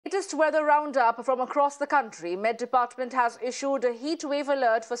latest weather roundup from across the country. Met Department has issued a heat wave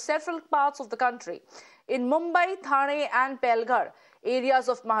alert for several parts of the country. In Mumbai, Thane and Palghar, areas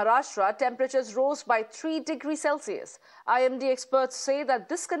of Maharashtra, temperatures rose by 3 degrees Celsius. IMD experts say that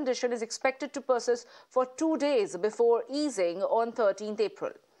this condition is expected to persist for 2 days before easing on 13th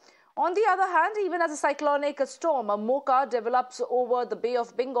April. On the other hand, even as a cyclonic storm, Mocha develops over the Bay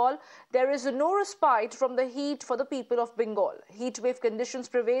of Bengal, there is no respite from the heat for the people of Bengal. Heat wave conditions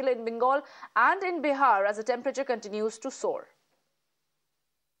prevail in Bengal and in Bihar as the temperature continues to soar.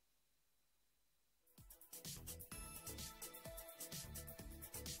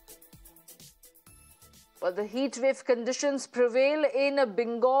 Well, the heat wave conditions prevail in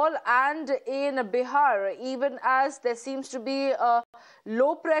Bengal and in Bihar, even as there seems to be a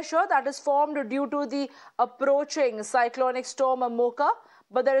low pressure that is formed due to the approaching cyclonic storm Mocha.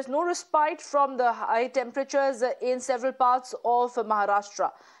 But there is no respite from the high temperatures in several parts of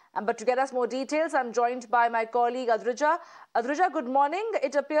Maharashtra. But to get us more details, I'm joined by my colleague Adrija. Adrija, good morning.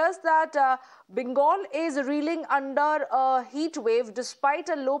 It appears that Bengal is reeling under a heat wave despite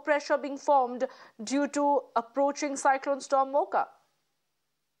a low pressure being formed due to approaching cyclone storm Mocha.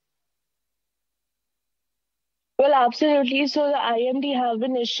 Well, absolutely. So the IMD have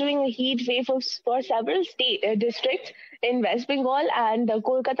been issuing a heat wave for several districts in West Bengal, and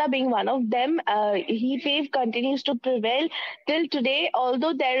Kolkata being one of them. Heat wave continues to prevail till today,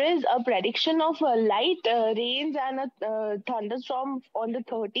 although there is a prediction of light rains and a thunderstorm on the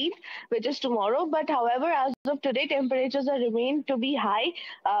 13th, which is tomorrow. But however, as of today, temperatures are remain to be high.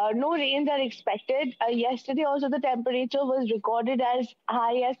 No rains are expected. Yesterday also the temperature was recorded as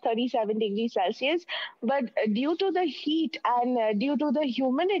high as 37 degrees Celsius. But due to the heat and due to the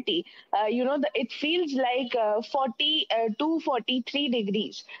humidity, it feels like 42, 43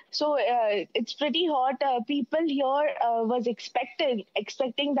 degrees. So it's pretty hot. People here was expecting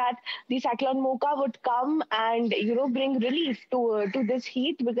that the cyclone Mocha would come and bring relief to this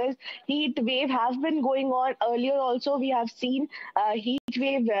heat, because heat wave has been going on earlier. Also, we have seen heat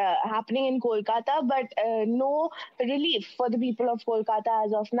wave happening in Kolkata, but no relief for the people of Kolkata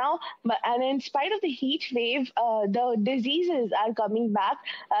as of now. And in spite of the heat wave, the diseases are coming back,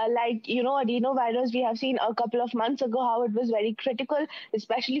 like adenovirus. We have seen a couple of months ago how it was very critical,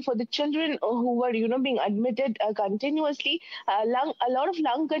 especially for the children who were being admitted continuously. A lot of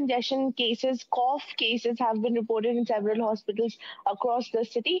lung congestion cases, cough cases have been reported in several hospitals across the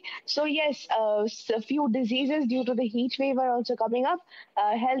city. So yes, a few diseases due to the heat wave are also coming up.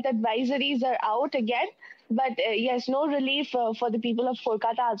 Health advisories are out again. But yes, no relief for the people of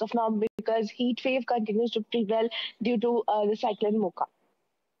Kolkata as of now, because heat wave continues to prevail due to the cyclone Mocha.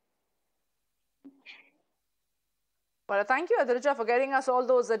 Well, thank you, Adrija, for getting us all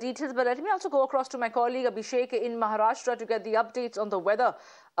those details. But let me also go across to my colleague Abhishek in Maharashtra to get the updates on the weather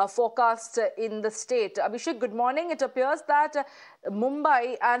forecast in the state. Abhishek, good morning. It appears that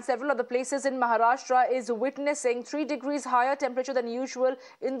Mumbai and several other places in Maharashtra is witnessing 3 degrees higher temperature than usual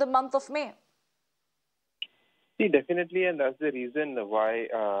in the month of May. See, definitely, and that's the reason why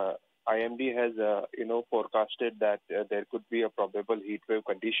IMD has, forecasted that there could be a probable heat wave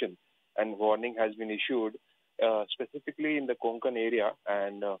condition, and warning has been issued specifically in the Konkan area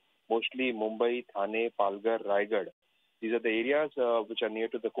and mostly Mumbai, Thane, Palghar, Raigad. These are the areas which are near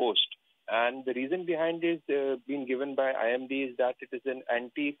to the coast. And the reason behind this being given by IMD is that it is an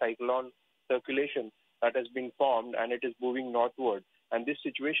anti-cyclone circulation that has been formed, and it is moving northward. And this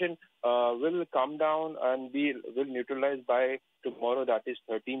situation will come down and will neutralize by tomorrow, that is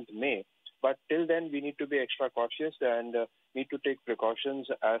 13th May. But till then, we need to be extra cautious and need to take precautions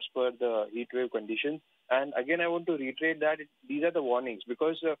as per the heat wave conditions. And again, I want to reiterate that these are the warnings,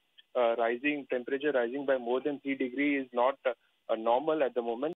 because temperature rising by more than 3 degrees is not normal at the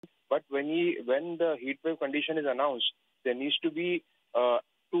moment. But when the heat wave condition is announced, there needs to be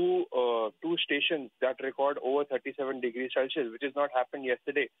two stations that record over 37 degrees Celsius, which has not happened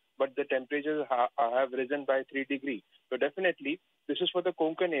yesterday, but the temperatures have risen by 3 degrees. So definitely, this is for the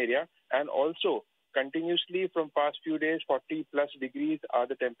Konkan area, and also continuously from past few days, 40 plus degrees are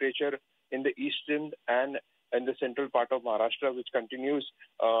the temperature in the eastern and in the central part of Maharashtra, which continues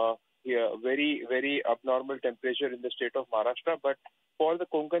very, very abnormal temperature in the state of Maharashtra. But for the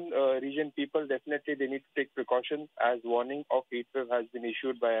Konkan region people, definitely they need to take precaution, as warning of heat wave has been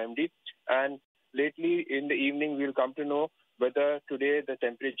issued by IMD. And lately in the evening, we'll come to know whether today the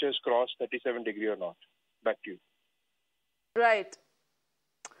temperatures cross 37 degrees or not. Back to you. Right.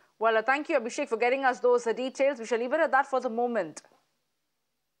 Well, thank you, Abhishek, for getting us those details. We shall leave it at that for the moment.